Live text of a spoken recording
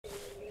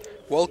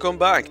Welcome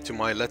back to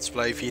my Let's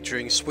Play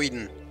featuring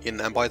Sweden in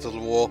Empire Total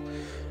War.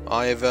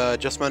 I've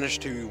just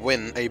managed to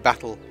win a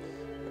battle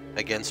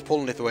against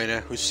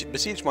Poland-Lithuania, who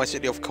besieged my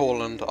city of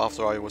Poland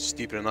after I was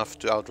stupid enough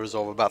to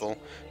out-resolve a battle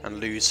and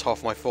lose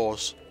half my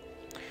force.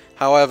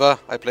 However,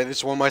 I played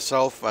this one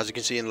myself, as you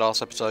can see in the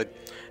last episode,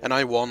 and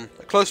I won.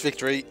 A close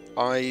victory.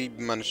 I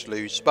managed to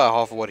lose about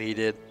half of what he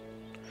did.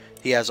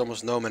 He has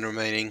almost no men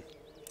remaining.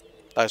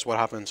 That's what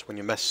happens when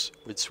you mess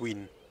with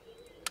Sweden.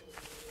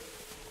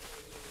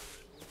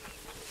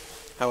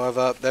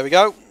 However, there we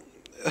go.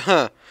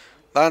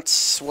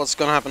 That's what's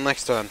gonna happen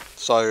next turn.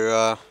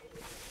 So,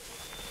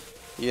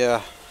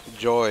 yeah,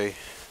 joy.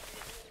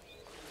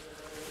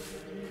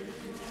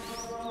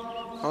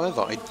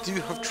 However, I do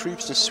have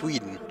troops in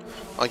Sweden.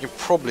 I can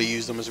probably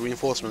use them as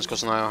reinforcements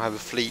because now I have a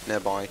fleet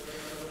nearby.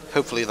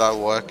 Hopefully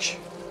that'll work.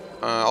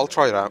 I'll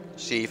try it out.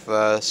 See if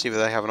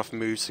they have enough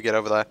moves to get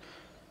over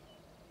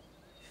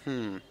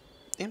there.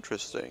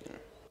 Interesting.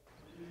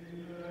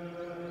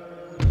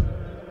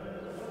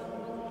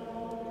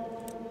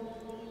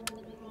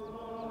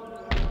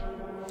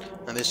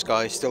 And this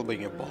guy still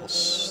being a boss,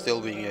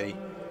 still being a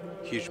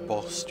huge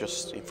boss,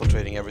 just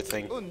infiltrating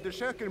everything.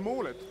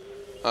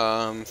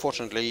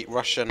 Fortunately,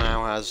 Russia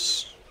now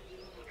has,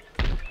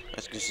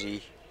 as you can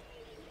see,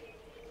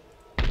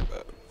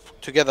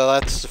 together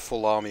that's the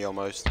full army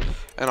almost,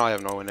 and I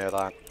have nowhere near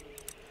that.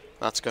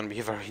 That's going to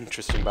be a very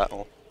interesting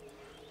battle,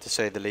 to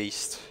say the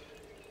least.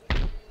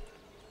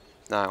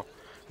 Now,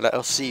 let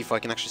us see if I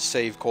can actually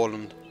save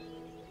Poland.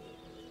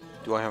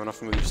 Do I have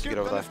enough moves to get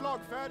over there?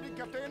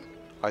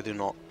 I do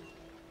not.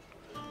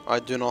 I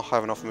do not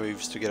have enough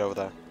moves to get over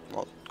there.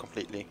 Not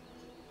completely.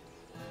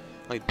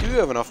 I do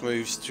have enough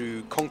moves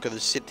to conquer the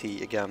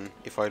city again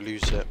if I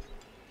lose it.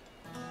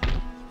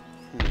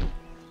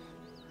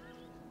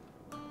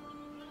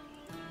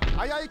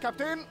 Aye, aye,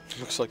 Captain.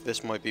 Looks like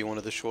this might be one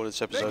of the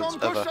shortest episodes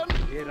ever.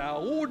 Era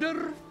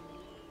order.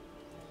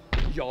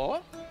 Ja.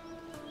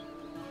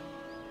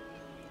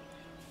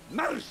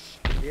 Marsch!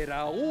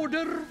 Era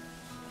order.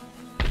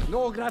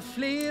 Några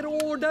fler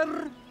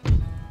order.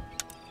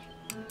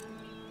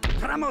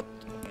 Framåt!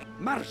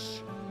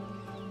 Marsch!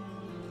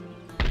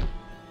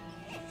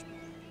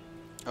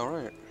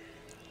 Alright.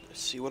 Let's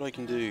see what I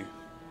can do.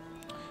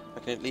 I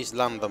can at least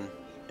land them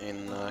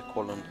in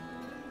Poland.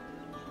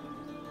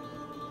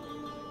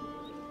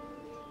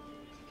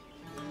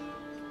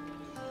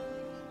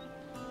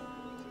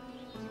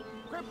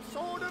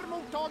 Skeppsorder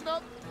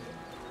mottagna.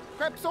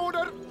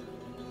 Skeppsorder.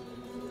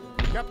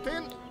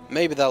 Captain.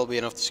 Maybe that'll be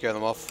enough to scare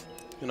them off.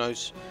 Who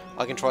knows?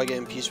 I can try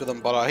getting peace with them,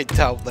 but I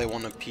doubt they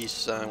want a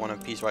peace. Want a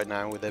peace right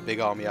now with their big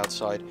army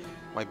outside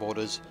my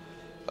borders.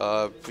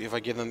 If I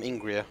give them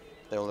Ingria,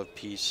 they'll have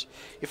peace.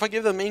 If I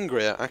give them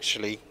Ingria,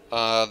 actually,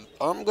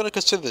 I'm gonna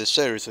consider this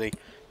seriously.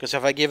 Because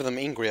if I give them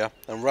Ingria,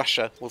 then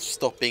Russia will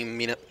stop being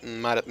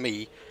mad at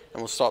me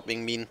and will start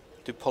being mean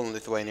to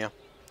Poland-Lithuania.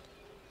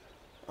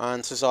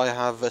 And since I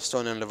have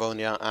Estonia and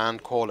Livonia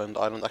and Poland,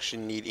 I don't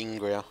actually need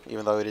Ingria,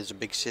 even though it is a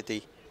big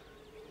city.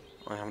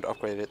 I haven't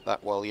upgraded it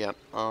that well yet.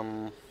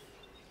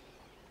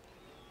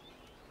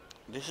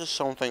 This is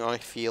something I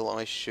feel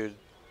I should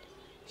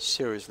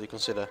seriously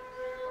consider.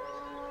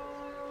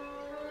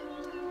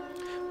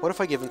 What if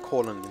I give him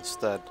Poland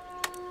instead?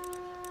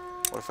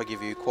 What if I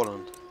give you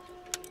Poland?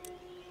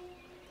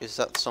 Is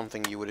that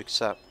something you would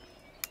accept?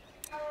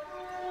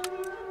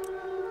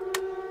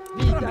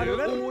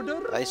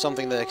 That is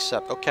something they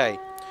accept. Okay.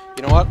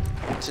 You know what?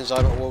 Since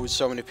I'm at war with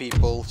so many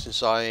people,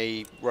 since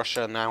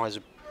Russia now has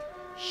a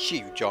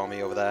huge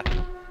army over there,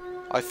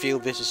 I feel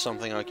this is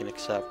something I can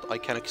accept. I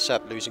can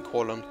accept losing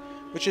Poland,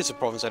 which is a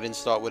province I didn't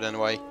start with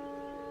anyway.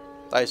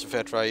 That is a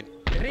fair trade,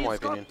 in my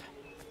opinion.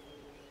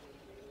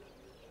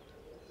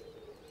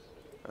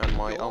 And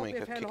my army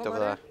got kicked over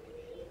there.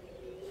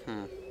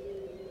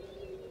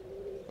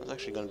 It's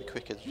actually going to be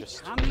quicker to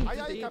just bring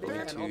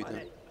it to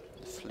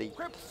the fleet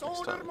next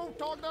time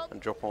and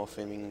drop off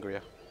in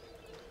Ingria.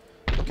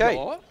 Okay.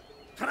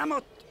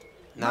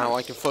 Now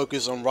I can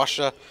focus on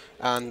Russia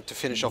and to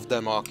finish off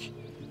Denmark.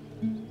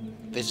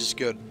 This is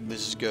good.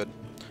 This is good.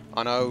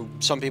 I know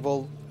some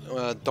people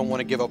don't want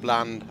to give up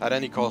land at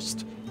any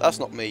cost. That's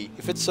not me.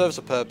 If it serves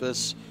a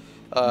purpose,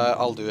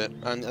 I'll do it.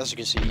 And as you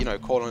can see, you know,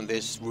 Poland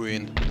is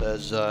ruined.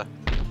 There's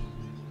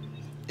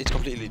it's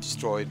completely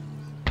destroyed.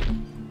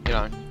 You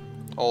know,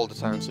 all the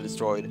towns are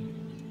destroyed,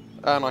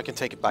 and I can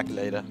take it back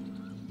later.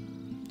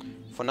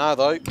 For now,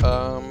 though,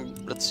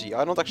 let's see.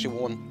 I don't actually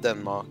want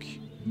Denmark.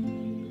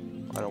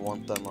 I don't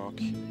want Denmark.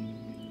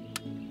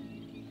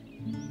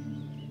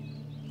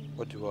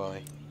 What do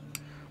I?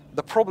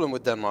 The problem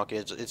with Denmark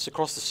is it's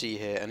across the sea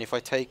here, and if I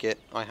take it,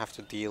 I have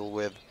to deal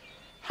with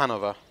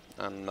Hanover,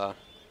 and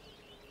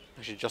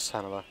actually just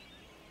Hanover.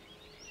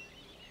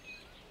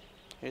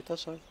 It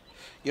does so.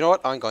 You know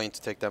what? I'm going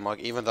to take Denmark,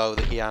 even though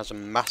he has a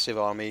massive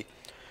army.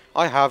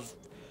 I have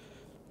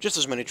just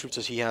as many troops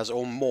as he has,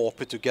 or more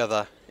put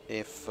together,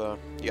 if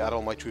you add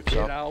all my troops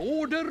up.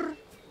 Order.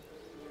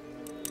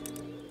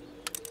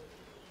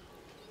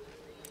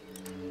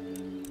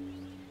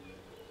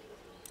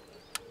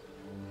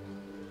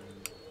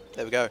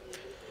 There we go.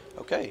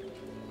 Okay.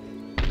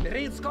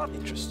 Beredskap.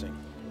 Interesting.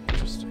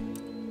 Interesting.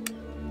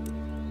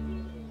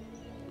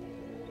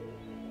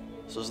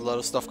 So there's a lot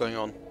of stuff going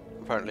on,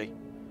 apparently.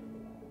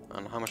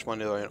 And how much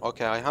money do I earn?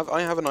 Okay, I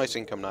have a nice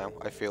income now,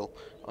 I feel.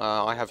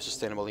 I have a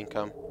sustainable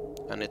income,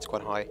 and it's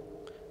quite high.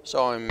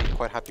 So I'm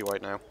quite happy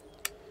right now.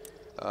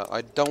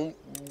 I don't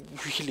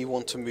really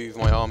want to move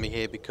my army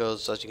here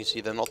because, as you can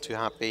see, they're not too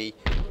happy.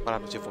 What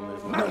happens if I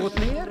move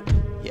them?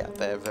 Yeah,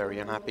 they're very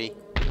unhappy.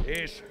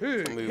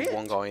 I'll move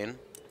one guy in.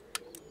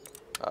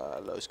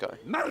 Those guy.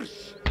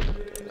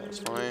 Okay, that's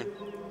fine.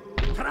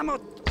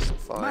 That's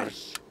fine.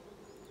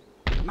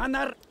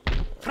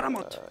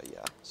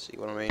 Yeah, see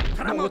what I mean?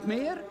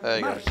 There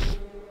you go.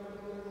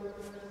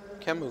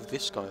 Can't move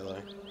this guy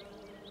though.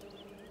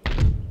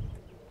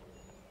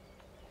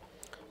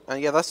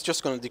 And yeah, that's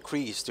just going to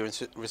decrease the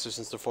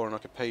resistance to foreign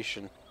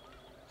occupation.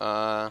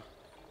 I'm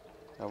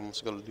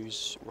also going to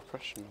lose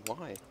repression.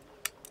 Why?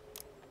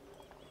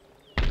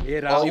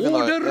 Well, even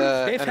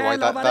though, anyway,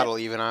 that'll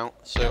even out.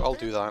 So I'll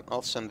do that.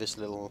 I'll send this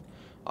little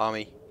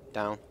army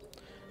down,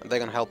 and they're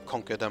going to help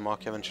conquer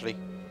Denmark eventually.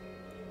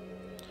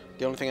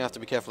 The only thing I have to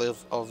be careful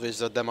of is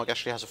that Denmark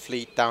actually has a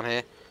fleet down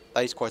here.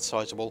 That is quite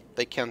sizable.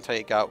 They can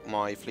take out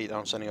my fleet that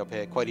I'm sending up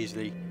here quite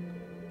easily.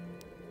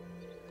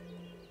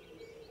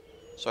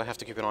 So I have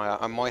to keep an eye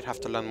out. I might have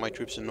to land my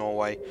troops in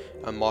Norway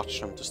and march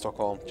them to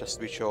Stockholm, just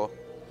to be sure.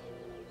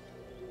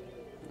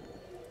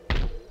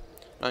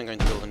 I'm going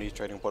to build a new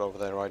trading port over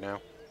there right now.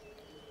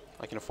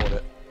 I can afford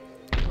it.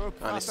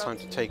 And it's time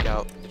to take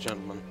out the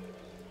gentleman.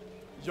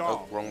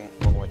 Oh, wrong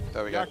way.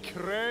 There we go.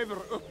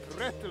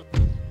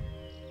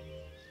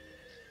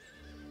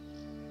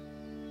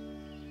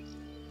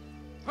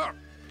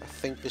 I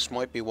think this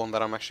might be one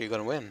that I'm actually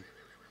going to win.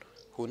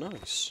 Who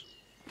knows?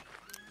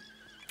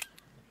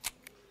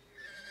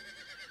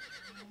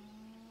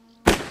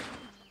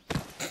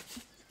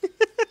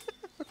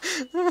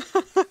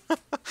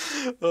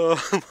 Oh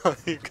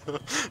my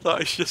god,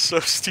 that is just so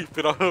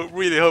stupid. I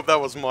really hope that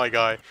was my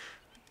guy.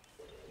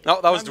 No,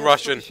 that was the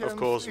Russian, of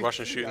course.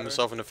 Russian shooting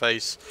himself in the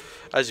face.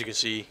 As you can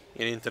see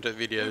in internet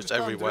videos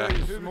everywhere.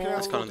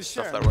 That's kind of the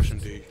stuff that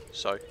Russians do.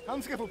 So.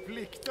 Han ska få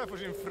plikta för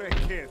sin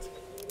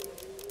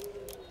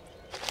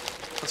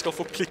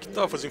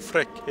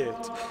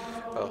fräckhet.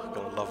 Oh,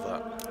 gotta love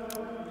that.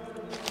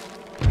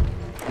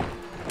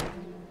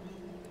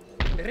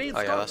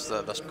 Oh yeah,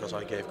 that's because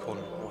I gave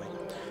Poland away.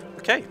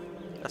 Okay,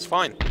 that's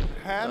fine.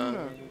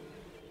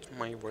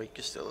 My rake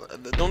is still...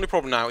 the only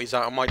problem now is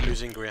that I might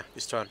lose Ingria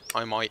this turn.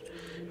 I might.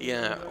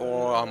 Yeah,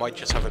 or I might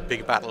just have a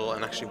big battle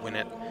and actually win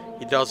it.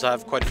 He does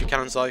have quite a few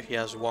cannons though. He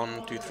has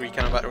 1, 2, 3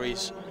 cannon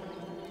batteries.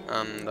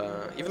 And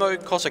even though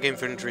Cossack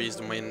infantry is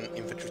the main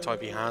infantry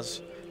type he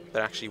has,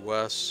 they're actually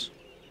worse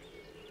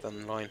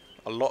than line.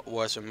 A lot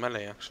worse in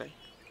melee actually.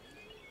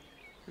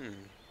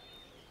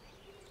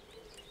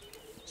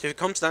 So if it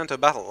comes down to a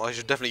battle, I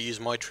should definitely use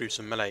my troops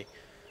in melee.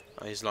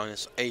 His line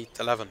is 8,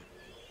 11.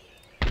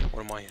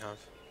 What do I have?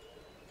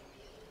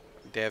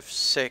 They have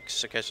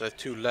 6, okay, so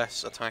 2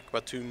 less attack,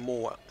 but 2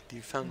 more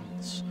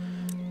defense.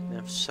 They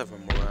have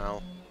 7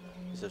 morale.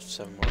 These have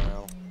 7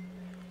 morale.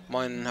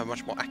 Mine have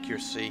much more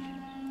accuracy.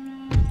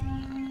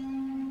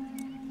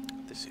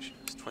 Decision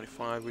is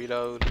 25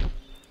 reload.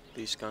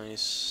 These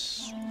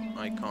guys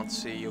I can't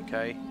see,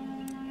 okay.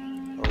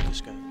 Or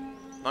this guy.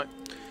 No.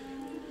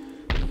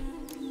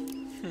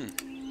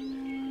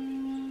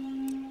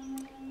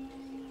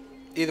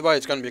 Either way,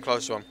 it's going to be a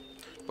close one.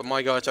 But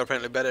my guys are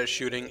apparently better at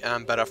shooting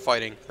and better at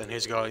fighting than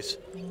his guys.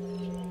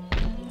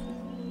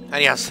 And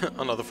he has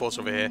another force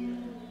over here.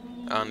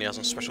 And he has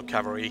some special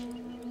cavalry.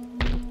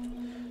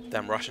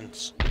 Damn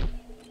Russians.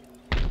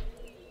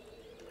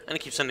 And he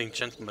keeps sending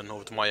gentlemen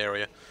over to my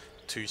area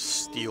to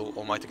steal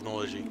all my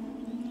technology.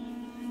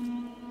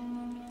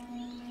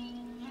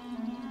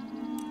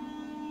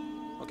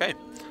 Okay,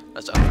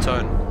 let's have a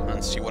turn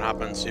and see what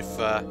happens if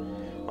I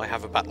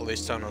have a battle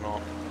this turn or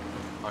not.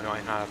 I know I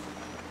have.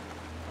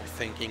 I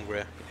think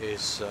Ingria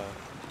is, to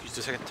use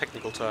the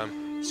technical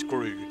term,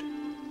 screwed.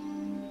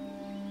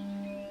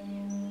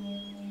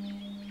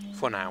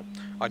 For now.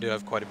 I do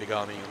have quite a big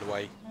army on the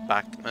way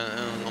back,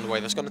 on the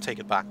way that's going to take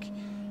it back.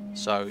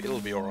 So it'll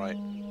be alright.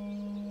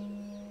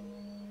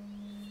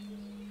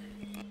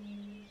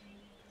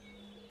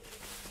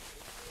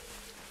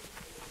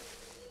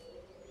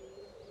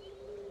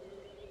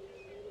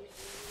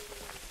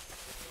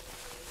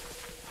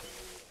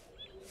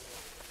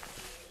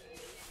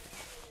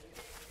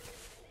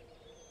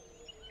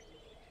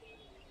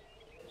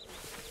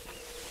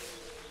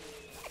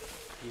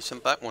 He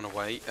sent that one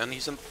away, and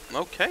he's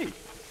okay.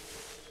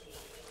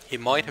 He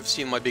might have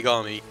seen my big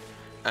army,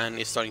 and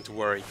is starting to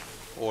worry,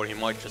 or he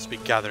might just be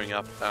gathering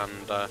up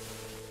and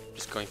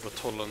just going for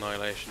total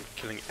annihilation,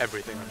 killing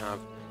everything I have.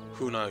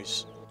 Who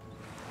knows?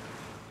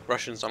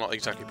 Russians are not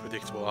exactly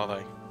predictable, are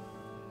they?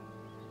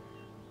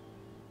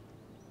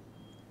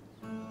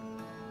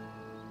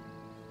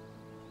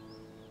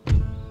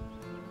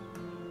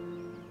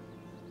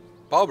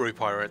 Barbary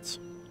pirates.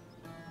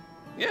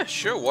 Yeah,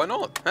 sure, why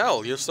not?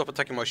 Hell, you'll stop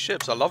attacking my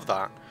ships, I love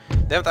that.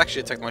 They haven't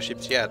actually attacked my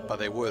ships yet, but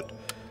they would.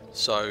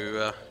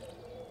 So,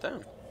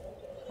 damn.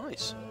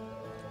 Nice.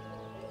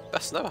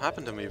 That's never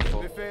happened to me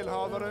before.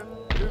 Befälhavare,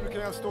 hur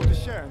kan jag stå till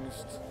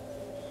tjänst?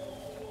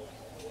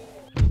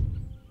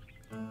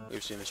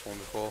 We've seen this one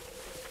before.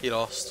 He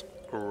lost.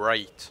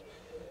 Great.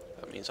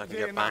 That means I can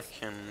get back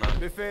and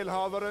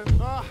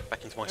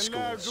back into my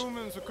schools.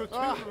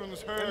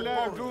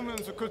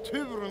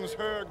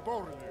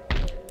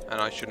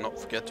 And I should not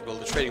forget to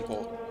build a trading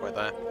port right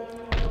there.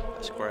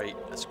 That's great.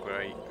 That's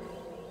great.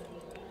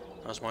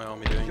 How's my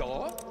army doing?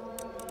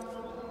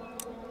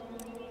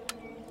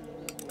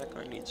 That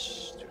guy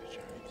needs to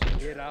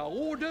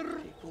regenerate.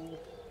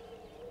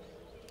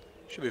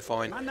 Should be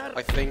fine.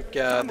 I think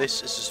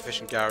this is a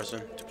sufficient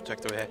garrison to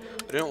protect over here.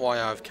 I don't know why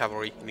I have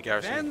cavalry in the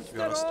garrison, to be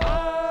honest.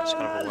 It's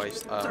kind of a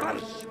waste.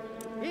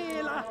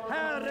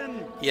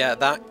 Yeah,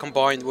 that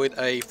combined with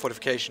a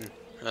fortification,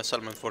 a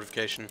settlement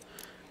fortification,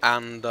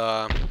 and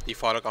the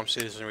firearm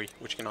citizenry,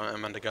 which can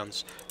man the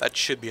guns, that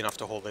should be enough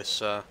to hold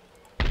this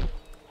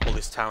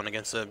town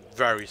against a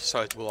very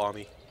sizable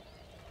army.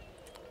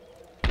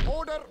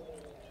 Order.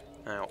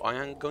 Now, I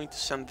am going to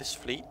send this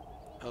fleet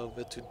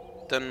over to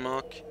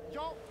Denmark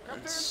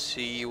and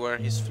see where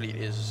his fleet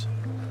is.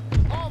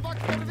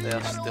 They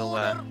are still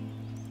there.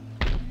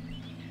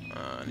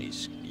 And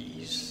he's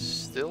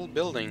still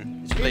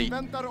building his fleet.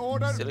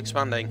 Still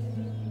expanding.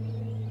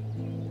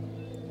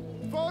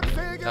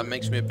 That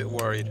makes me a bit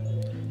worried.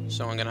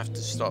 So I'm gonna have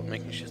to start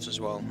making ships as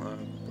well.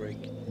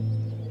 Break.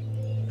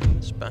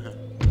 It's better.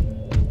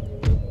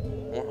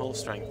 More hull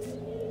strength.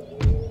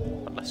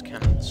 But less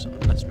cannons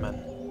and less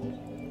men.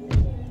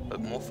 But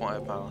more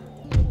firepower.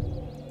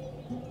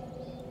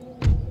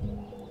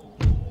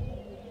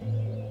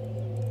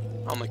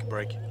 I'll make a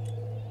break.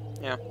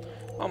 Yeah,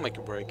 I'll make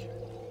a break.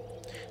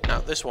 Now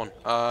this one,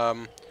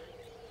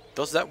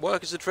 does that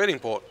work as a trading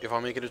port if I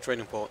make it a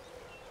trading port?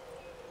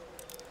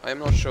 I am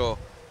not sure.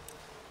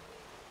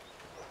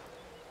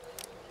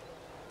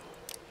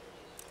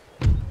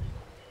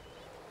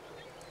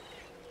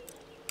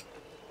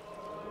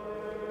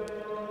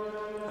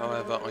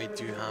 However, I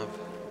do have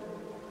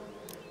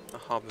a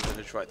harbour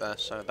village right there,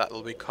 so that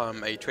will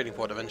become a trading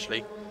port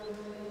eventually.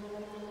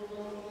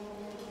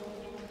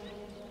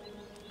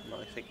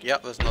 I think, yeah,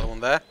 there's another one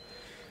there,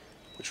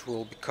 which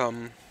will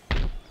become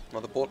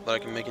another port that I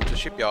can make into a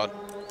shipyard.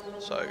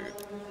 So,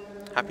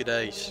 happy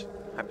days,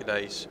 happy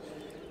days.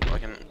 I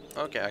can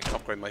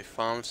upgrade my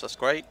farms. That's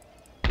great.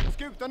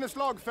 Skutan är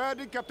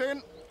slagfärdig,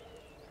 kapten.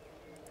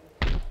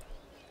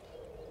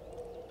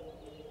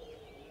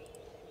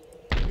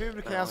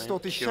 Hur kan jag stå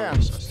till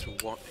tjänst? As to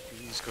what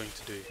he's going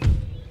to do.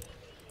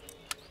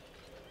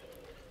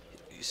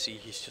 You see,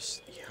 he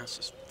has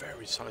this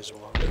very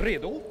sizable army.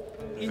 Redo?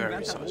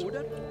 Very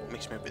sizable.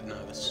 Makes me a bit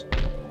nervous.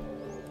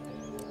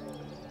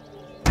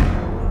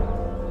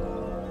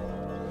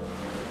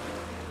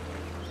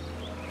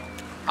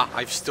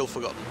 I've still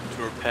forgotten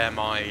to repair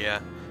my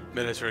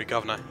military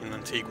governor in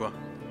Antigua,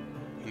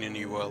 in the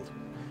New World.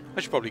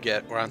 I should probably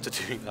get around to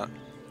doing that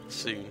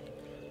soon.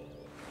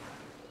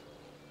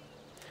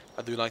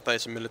 I do like that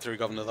it's a military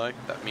governor though.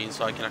 That means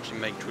I can actually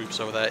make troops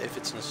over there if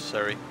it's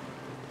necessary.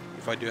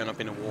 If I do end up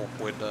in a war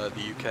with the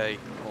UK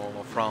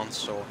or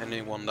France or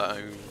anyone that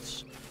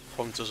owns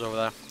provinces over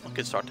there, I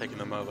could start taking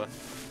them over,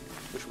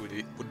 which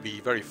would be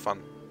very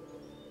fun.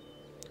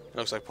 It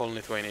looks like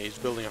Poland-Lithuania is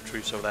building up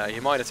troops over there. He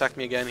might attack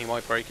me again, he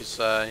might break his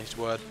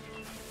word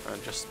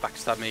and just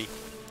backstab me.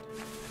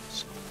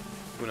 So,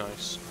 who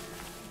knows?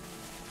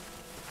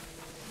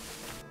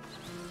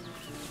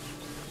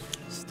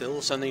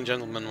 Still sending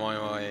gentlemen my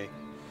way.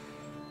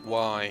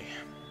 Why?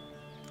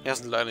 He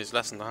hasn't learned his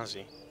lesson, has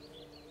he?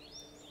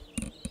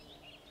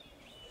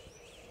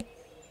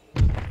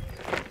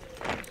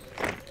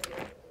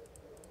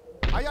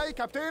 Aye aye,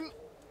 kapten.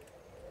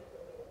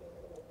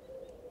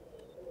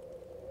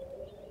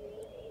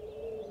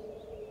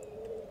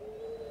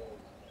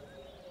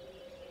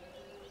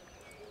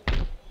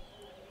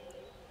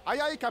 Aye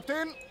aye,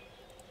 kapten.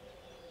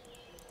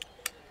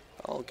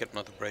 I'll get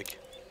another break.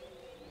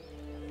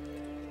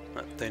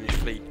 That Danish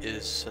fleet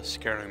is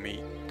scaring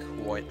me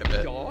quite a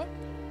bit.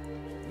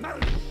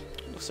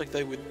 Looks like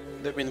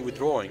they've been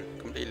withdrawing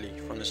completely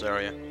from this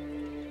area.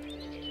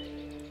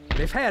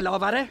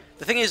 Befälhavare.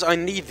 The thing is, I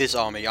need this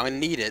army. I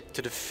need it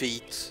to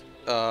defeat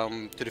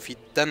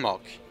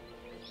Denmark.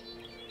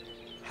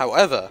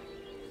 However,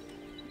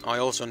 I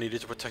also need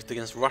it to protect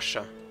against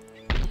Russia.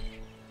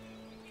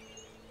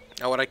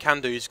 Now, what I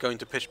can do is go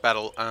into pitched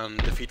battle and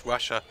defeat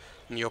Russia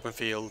in the open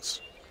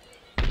fields.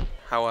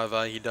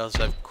 However, he does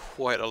have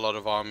quite a lot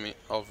of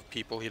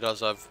people. He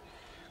does have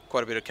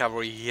quite a bit of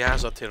cavalry. He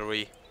has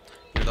artillery,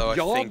 even though I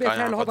think I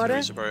have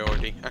artillery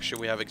superiority.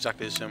 Actually, we have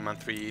exactly the same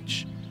amount, 3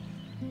 each.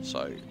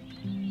 So,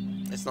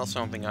 it's not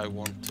something I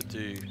want to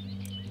do.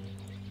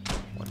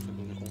 What if we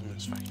build an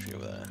ordnance factory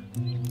over there?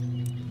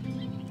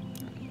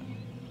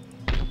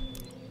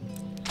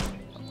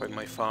 Upgrade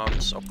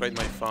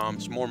my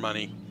farms, more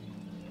money,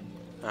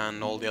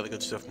 and all the other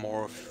good stuff,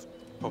 more of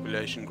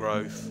population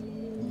growth,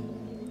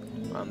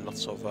 and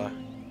lots of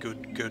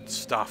good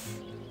stuff.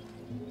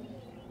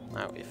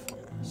 Now,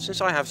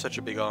 since I have such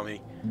a big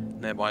army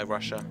nearby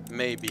Russia,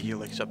 maybe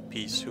he'll accept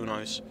peace, who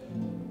knows.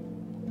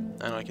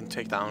 And I can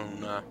take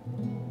down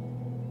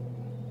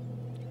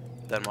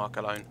Denmark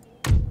alone.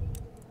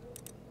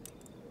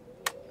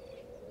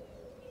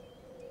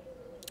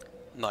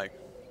 No.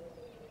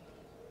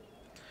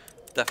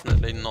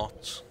 Definitely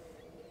not.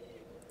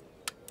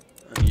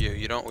 And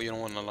you don't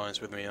want an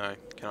alliance with me, no.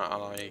 Cannot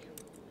ally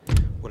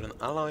with an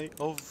ally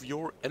of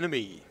your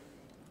enemy.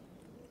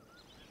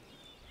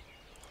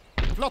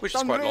 Which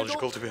is quite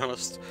logical, to be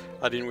honest.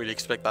 I didn't really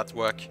expect that to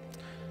work.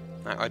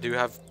 Now, I do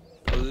have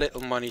a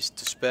little money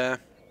to spare.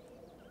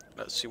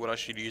 Let's see what I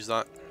should use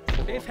that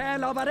for. It's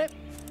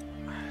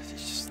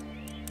just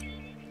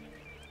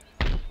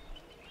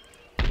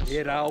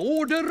Era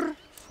order.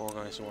 4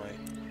 guys away.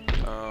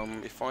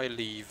 If I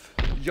leave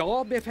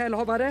Ja,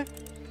 befälhavare.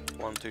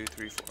 1, 2,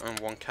 3, 4, and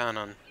 1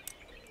 cannon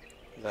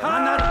there.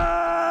 Hanar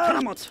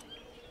framåt.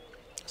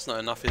 That's not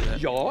enough, is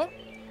it? Ja.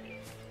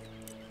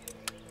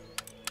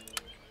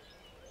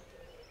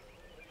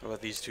 What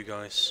about these 2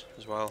 guys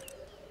as well?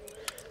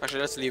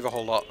 Actually, let's leave a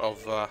whole lot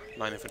of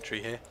line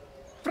infantry here.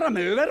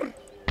 Framöver.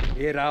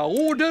 Era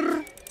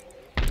order.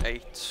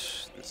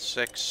 8 and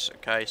 6.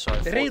 Okay, so I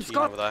have 14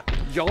 over there.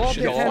 Ja,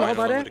 Should be fine along with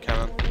befälhavare. the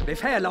cannon.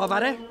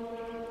 Befälhavare.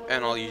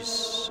 And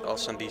I'll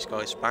send these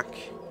guys back.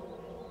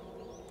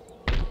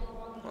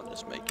 I'll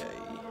just make a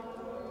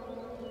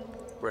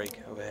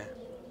break over here.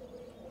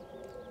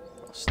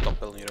 I'll stop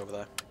building it over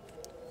there.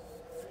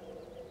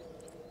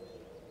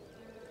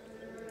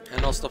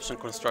 And I'll stop some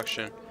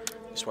construction.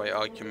 This way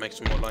I can make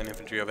some more line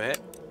infantry over here,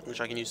 which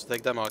I can use to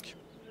take Denmark.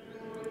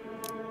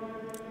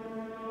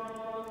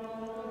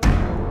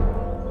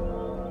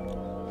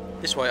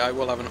 This way I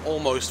will have an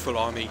almost full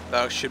army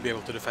that I should be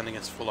able to defend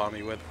against full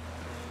army with.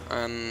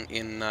 And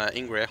in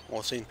Ingria,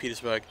 or St.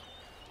 Petersburg.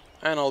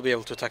 And I'll be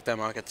able to attack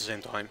Denmark at the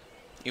same time.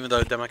 Even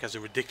though Denmark has a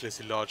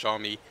ridiculously large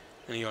army,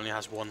 and he only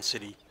has 1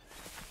 city.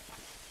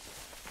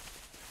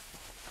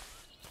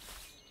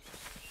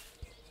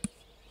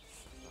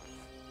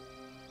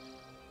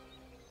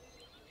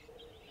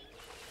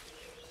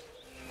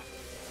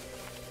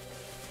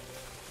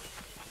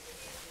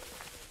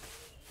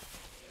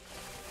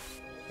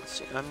 Let's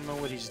see, I don't know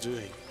what he's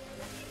doing.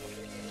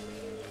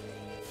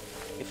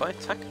 If I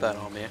attack that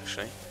army,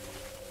 actually...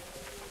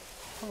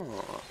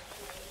 Oh.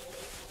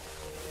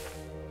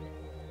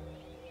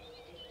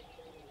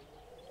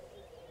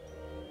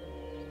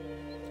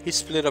 He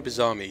split up his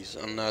armies,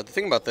 and the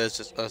thing about this,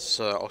 is, as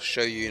I'll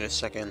show you in a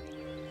second,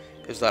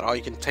 is that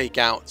I can take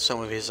out some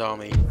of his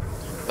army,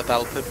 but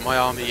that'll put my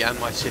army and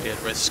my city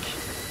at risk.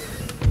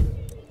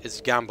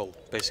 It's a gamble,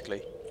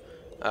 basically.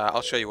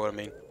 I'll show you what I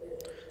mean.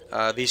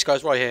 These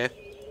guys right here,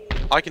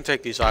 I can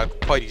take these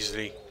out quite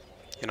easily.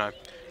 You know,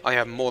 I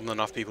have more than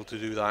enough people to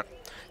do that.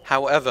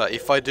 However,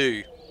 if I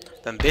do,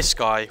 then this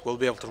guy will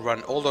be able to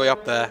run all the way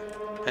up there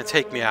and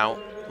take me out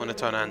when the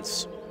turn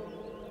ends.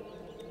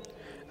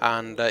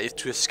 And if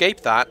to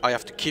escape that, I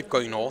have to keep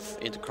going north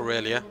into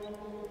Karelia.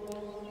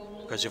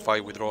 Because if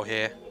I withdraw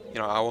here, you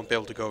know, I won't be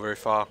able to go very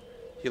far.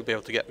 He'll be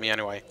able to get me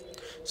anyway.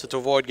 So to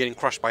avoid getting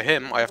crushed by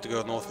him, I have to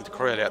go north into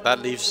Karelia. That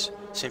leaves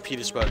St.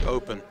 Petersburg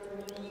open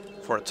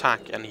for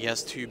attack, and he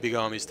has 2 big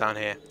armies down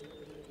here.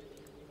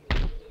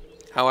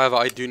 However,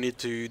 I do need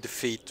to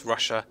defeat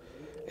Russia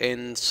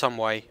in some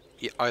way.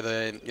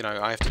 Either, you know,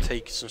 I have to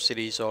take some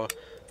cities or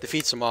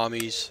defeat some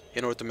armies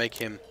in order to make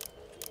him...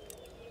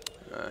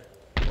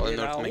 well, in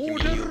order to make him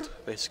yield,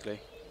 basically.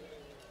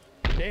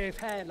 Now,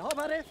 if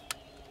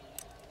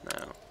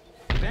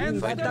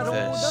I do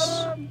this...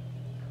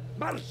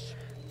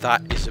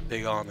 That is a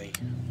big army.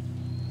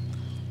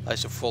 That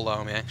is a full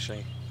army,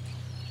 actually.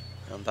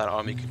 And that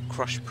army could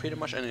crush pretty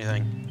much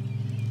anything,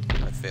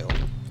 I feel.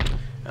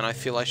 And I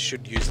feel I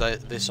should use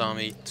this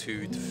army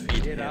to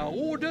defeat him.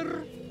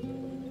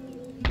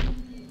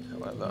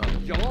 However,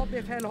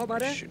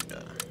 I should...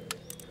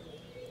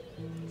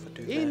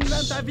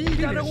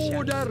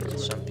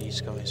 Send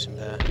these guys in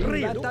there.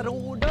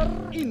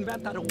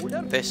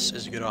 This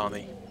is a good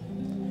army.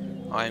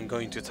 I am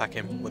going to attack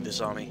him with this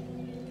army.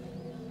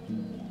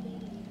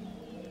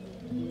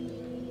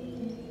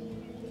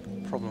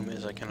 Problem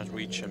is I cannot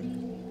reach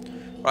him.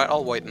 Right,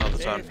 I'll wait another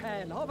turn.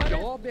 I'll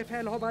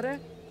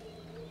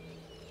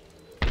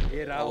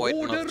wait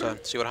another turn,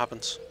 see what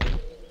happens.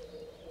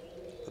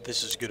 But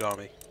this is a good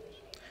army.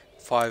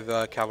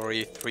 5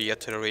 cavalry, 3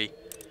 artillery.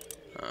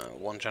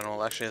 1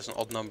 general. Actually has an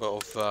odd number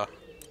of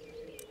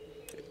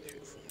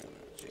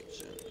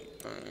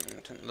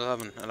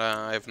 11, and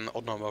I have an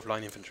odd number of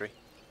line infantry.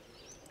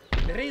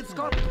 That's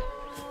not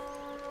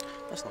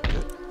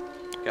good.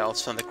 Okay, I'll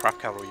send the crap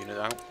cavalry unit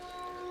out.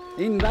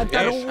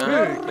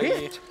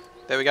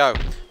 There we go.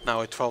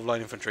 Now with 12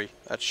 line infantry.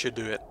 That should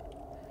do it.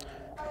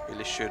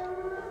 Really should.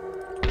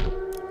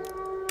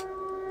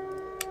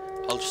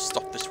 I'll just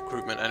stop this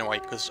recruitment anyway,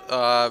 because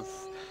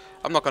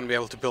I'm not going to be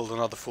able to build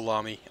another full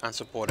army and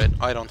support it.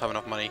 I don't have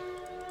enough money.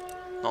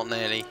 Not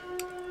nearly.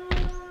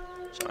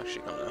 So I'm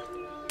actually going to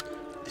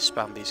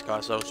disband these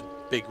guys. That was a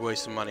big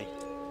waste of money.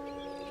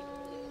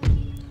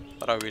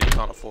 But I really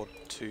can't afford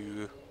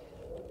to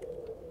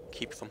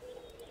keep them.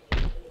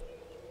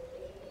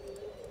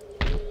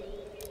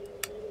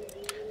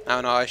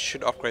 Now, I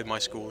should upgrade my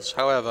schools.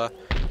 However,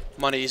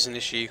 money is an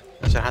issue,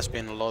 as it has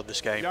been a lot of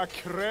this game.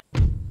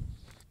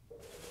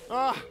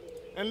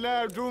 En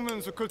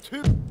lärdomens och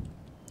kultur.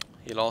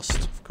 He lost,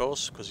 of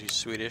course, because he's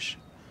Swedish.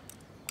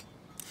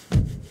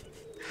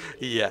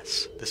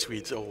 Yes, the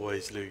Swedes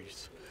always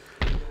lose.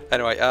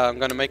 Anyway, I'm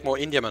going to make more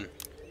Indiamen.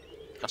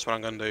 That's what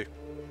I'm going to do.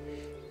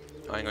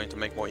 I'm going to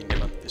make more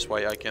Indiamen. This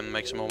way I can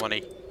make some more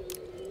money.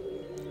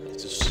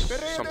 It's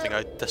just something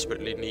I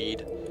desperately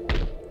need.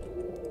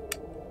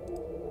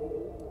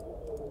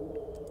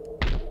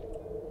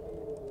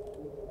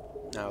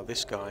 Now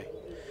this guy.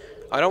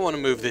 I don't want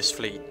to move this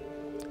fleet,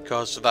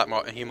 because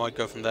he might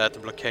go from there to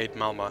blockade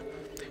Malmö,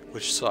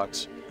 which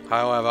sucks.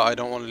 However, I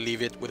don't want to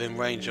leave it within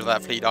range of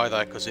that fleet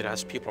either, because it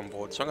has people on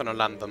board, so I'm going to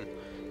land them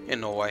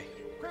in Norway.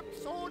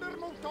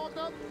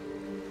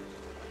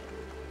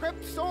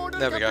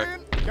 There we go.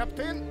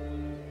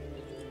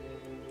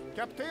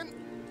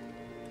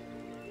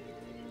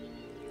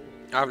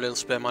 I have a little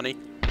spare money.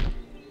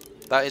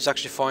 That is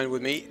actually fine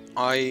with me.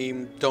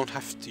 I don't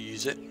have to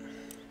use it.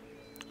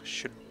 I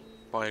should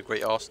buy a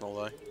great arsenal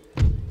though.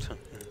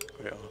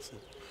 Great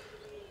arsenal.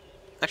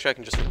 Actually, I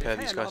can just repair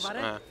these guys.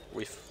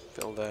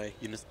 Refill their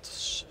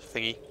units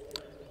thingy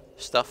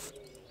stuff.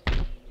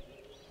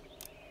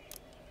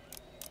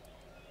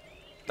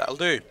 That'll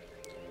do.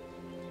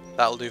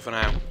 That'll do for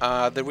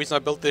now. The reason I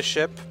built this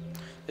ship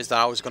is that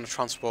I was going to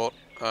transport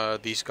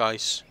these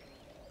guys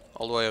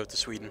all the way over to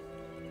Sweden.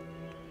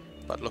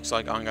 But looks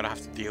like I'm going to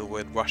have to deal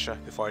with Russia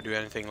before I do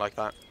anything like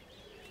that.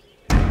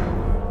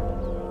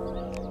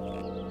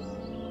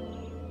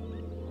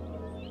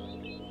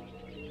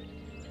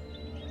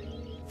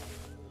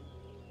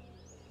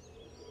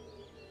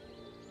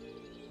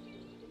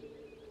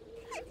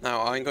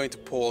 Now I'm going to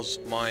pause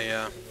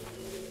my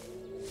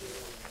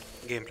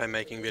gameplay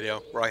making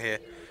video right here,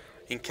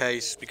 in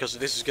case, because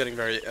this is getting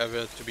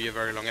to be a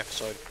very long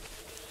episode.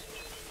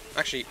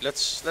 Actually,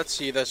 let's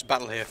see this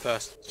battle here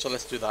first. So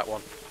let's do that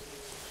one.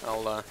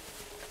 I'll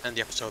end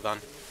the episode then.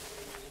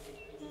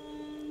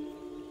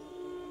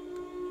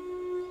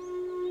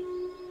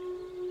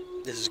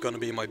 This is going to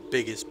be my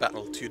biggest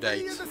battle to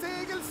date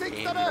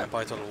in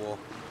Empire Total War.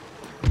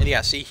 And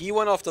yeah, see, he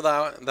went after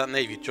that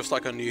navy just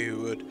like I knew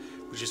he would,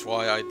 which is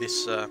why I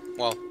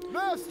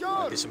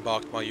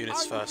disembarked my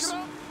units first.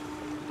 Now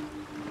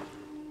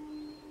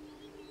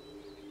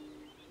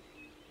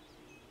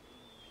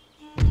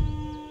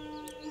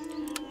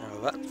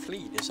that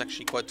fleet is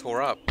actually quite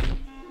tore up,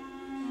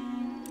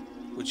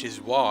 which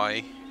is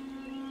why.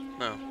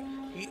 No,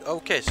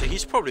 okay, so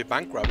he's probably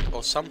bankrupt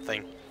or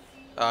something.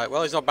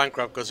 Well, he's not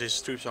bankrupt because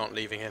his troops aren't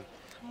leaving him,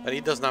 but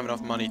he doesn't have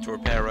enough money to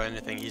repair or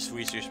anything. He's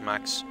resource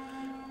max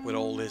with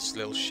all his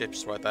little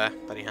ships right there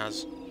that he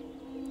has.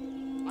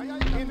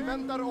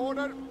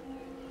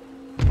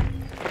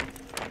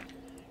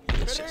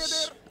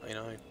 Yes, I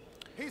know.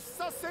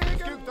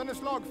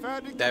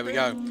 There we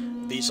go.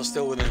 These are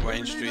still within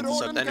range to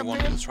intercept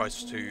anyone who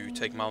tries to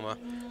take Malmö,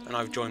 and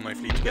I've joined my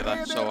fleet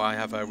together, so I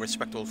have a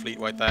respectable fleet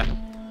right there.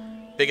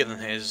 Bigger than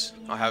his.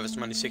 I have as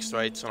many 6 to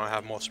 8s, and I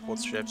have more support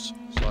ships.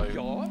 So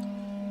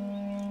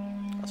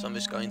I'll send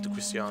this guy into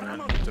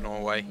Christiania, to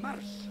Norway,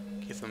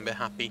 keep them a bit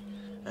happy.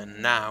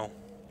 And now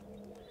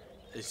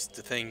is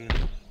the thing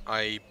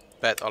I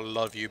bet a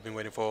lot of you have been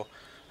waiting for.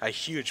 A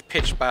huge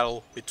pitched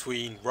battle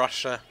between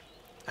Russia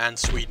and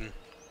Sweden.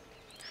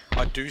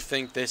 I do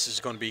think this is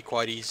going to be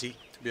quite easy,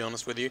 to be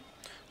honest with you,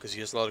 because he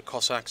has a lot of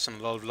Cossacks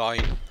and a lot of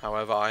line.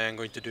 However, I am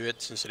going to do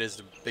it since it is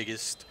the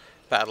biggest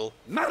battle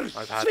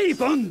I've had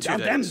to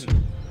date.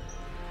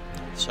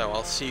 So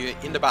I'll see you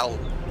in the battle.